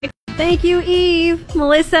Thank you, Eve.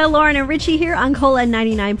 Melissa, Lauren, and Richie here on Cola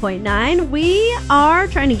 99.9. We are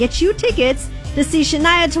trying to get you tickets to see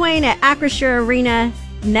Shania Twain at Acrisure Arena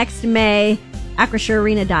next May.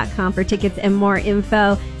 AcrissureArena.com for tickets and more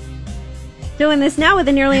info. Doing this now with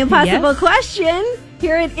a nearly impossible question.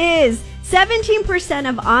 Here it is. 17%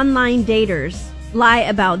 of online daters lie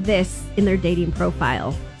about this in their dating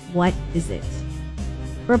profile. What is it?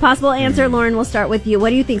 For a possible answer, Lauren, we'll start with you.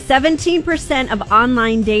 What do you think? 17% of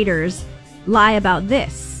online daters lie about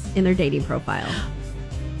this in their dating profile.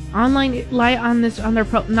 Online lie on this on their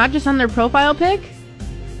not just on their profile pic?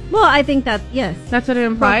 Well, I think that yes. That's what it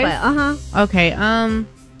implies. Profile, Okay.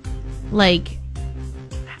 Like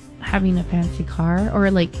having a fancy car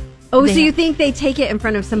or like. Oh, so you think they take it in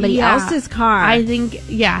front of somebody else's car? I think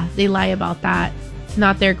they lie about that. It's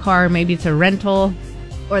not their car. Maybe it's a rental.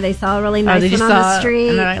 Or they saw a really nice one on the street.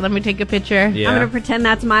 And then let me take a picture. Yeah. I'm going to pretend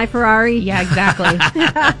that's my Ferrari. Yeah, exactly.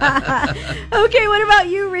 Okay, what about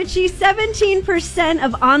you, Richie? 17%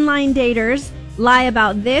 of online daters lie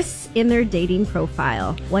about this in their dating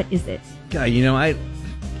profile. What is it? God, I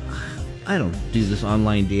don't do this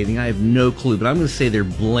online dating. I have no clue, but I'm going to say they're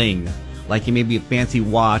bling. Like it may be a fancy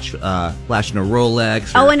watch, flashing a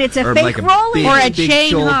Rolex. And it's a fake Rolex. Or a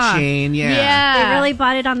chain, chain, They really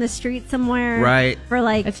bought it on the street somewhere. Right. For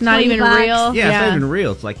like it's not even $20. real. Yeah, it's not even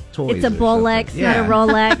real. It's like toys. It's a Bolex, not a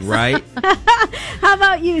Rolex. Right. How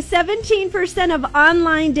about you? 17% of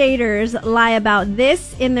online daters lie about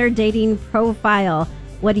this in their dating profile.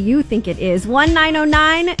 What do you think it is?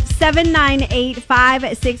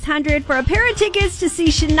 1-909-798-5600 for a pair of tickets to see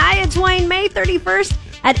Shania Twain May 31st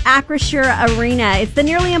at Acrisure Arena. It's the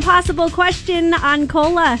nearly impossible question on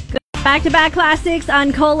Cola. Back-to-back classics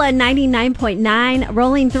on Cola 99.9.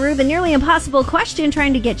 Rolling through the nearly impossible question,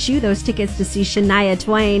 trying to get you those tickets to see Shania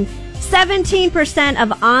Twain. 17%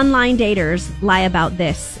 of online daters lie about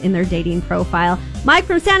this in their dating profile. Mike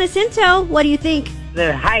from San Jacinto, what do you think?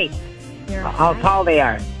 Their height. How tall they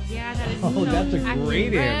are. Yeah, that is that's a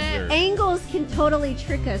great answer. Angles can totally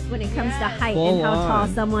trick us when it comes to height and how tall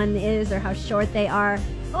someone is or how short they are.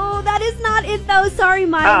 Oh, that is not it, though. Sorry,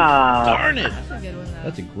 Mike. Darn it. That's a good one, though.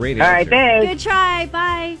 That's a great answer. All right, thanks. Good try.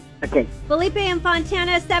 Bye. Okay. Felipe and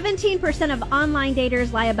Fontana, 17% of online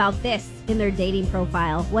daters lie about this in their dating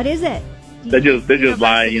profile. What is it? They just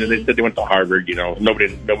lie. They said they went to Harvard.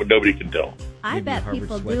 Nobody can tell. I Maybe bet Harvard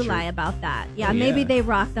people do sweatshirt. lie about that. Yeah, Oh, maybe yeah. they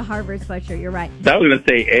rock the Harvard sweatshirt. You're right. I was going to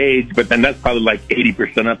say age, but then that's probably like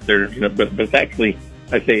 80% up there. But it's actually,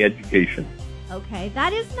 I say education. Okay,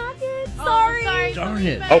 that is not it. Sorry. Darn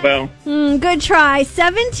it. Oh, well. Good try.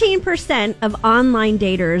 17% of online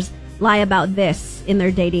daters lie about this in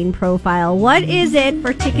their dating profile. What is it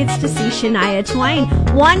for tickets to see Shania Twain?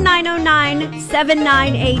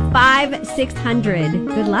 1-909-798-5600.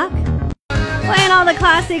 Good luck. Playing all the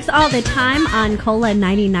classics all the time on Cola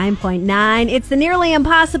 99.9. It's the nearly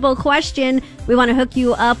impossible question. We want to hook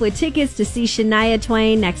you up with tickets to see Shania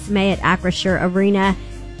Twain next May at Acrisure Arena.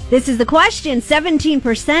 This is the question.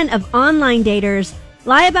 17% of online daters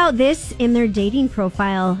lie about this in their dating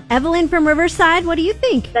profile. Evelyn from Riverside, what do you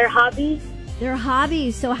think? Their hobby? Their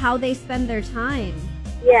hobbies, so how they spend their time.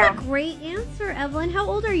 Yeah. That's a great answer, Evelyn. How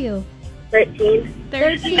old are you? 13.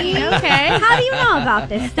 13? Okay. How do you know about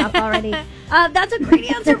this stuff already? That's a great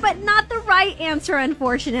answer, but not the right answer,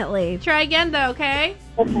 unfortunately. Try again, though, okay?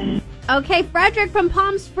 Okay, Frederick from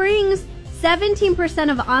Palm Springs.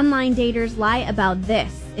 17% of online daters lie about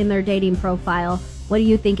this in their dating profile. What do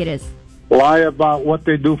you think it is? Lie about what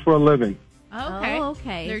they do for a living. Okay. Oh,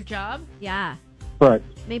 okay. Their job? Yeah. Right.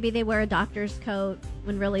 Maybe they wear a doctor's coat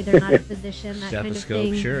when really they're not a physician, that kind of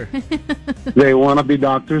Stethoscope, thing. sure. They want to be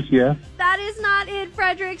doctors, yes. That is not it,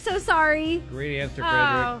 Frederick. So sorry. Great answer,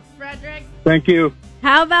 Frederick. Oh, Frederick. Thank you.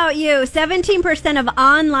 How about you? 17% of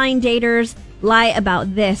online daters lie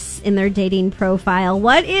about this in their dating profile.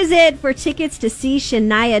 What is it for tickets to see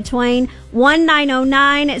Shania Twain?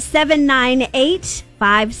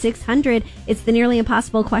 1-909-798-5600. It's the nearly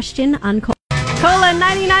impossible question on Cola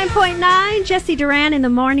 99.9. Jesse Duran in the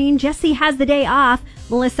morning. Jesse has the day off.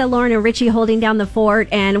 Melissa, Lauren, and Richie holding down the fort.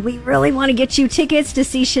 And we really want to get you tickets to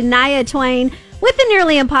see Shania Twain with the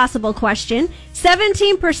nearly impossible question.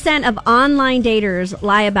 17% of online daters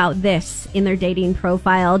lie about this in their dating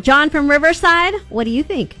profile. John from Riverside, what do you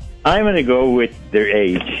think? I'm going to go with their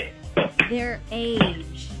age. Their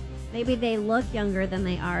age. Maybe they look younger than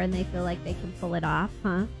they are and they feel like they can pull it off,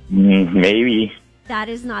 huh? Maybe. That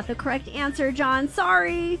is not the correct answer, John.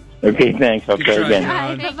 Sorry. Okay, thanks. I'll try try, again. John. Bye.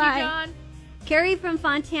 Thank you, Bye-bye. John. Carrie from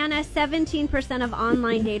Fontana, 17% of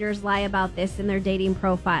online daters lie about this in their dating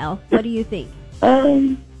profile. What do you think?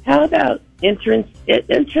 How about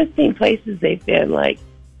interesting places they've been, like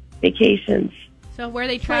vacations. So where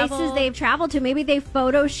they travel? Places they've traveled to. Maybe they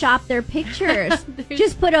Photoshop their pictures.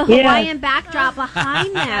 Just put a Yeah. Hawaiian backdrop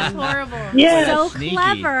behind That's them. horrible. Yeah. So Sneaky.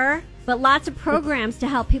 clever, but lots of programs to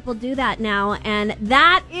help people do that now. And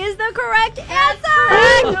that is the correct answer.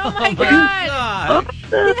 Oh my god.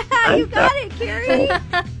 Yeah, you got it, Carrie.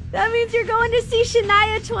 That means you're going to see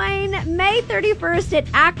Shania Twain May 31st at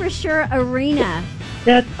Acrisure Arena.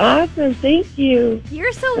 That's awesome. Thank you.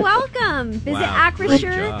 You're so welcome. Visit Wow, great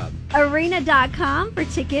job. acrissurearena.com for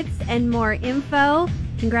tickets and more info.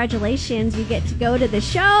 Congratulations. You get to go to the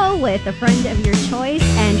show with a friend of your choice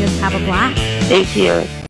and just have a blast. Thank you.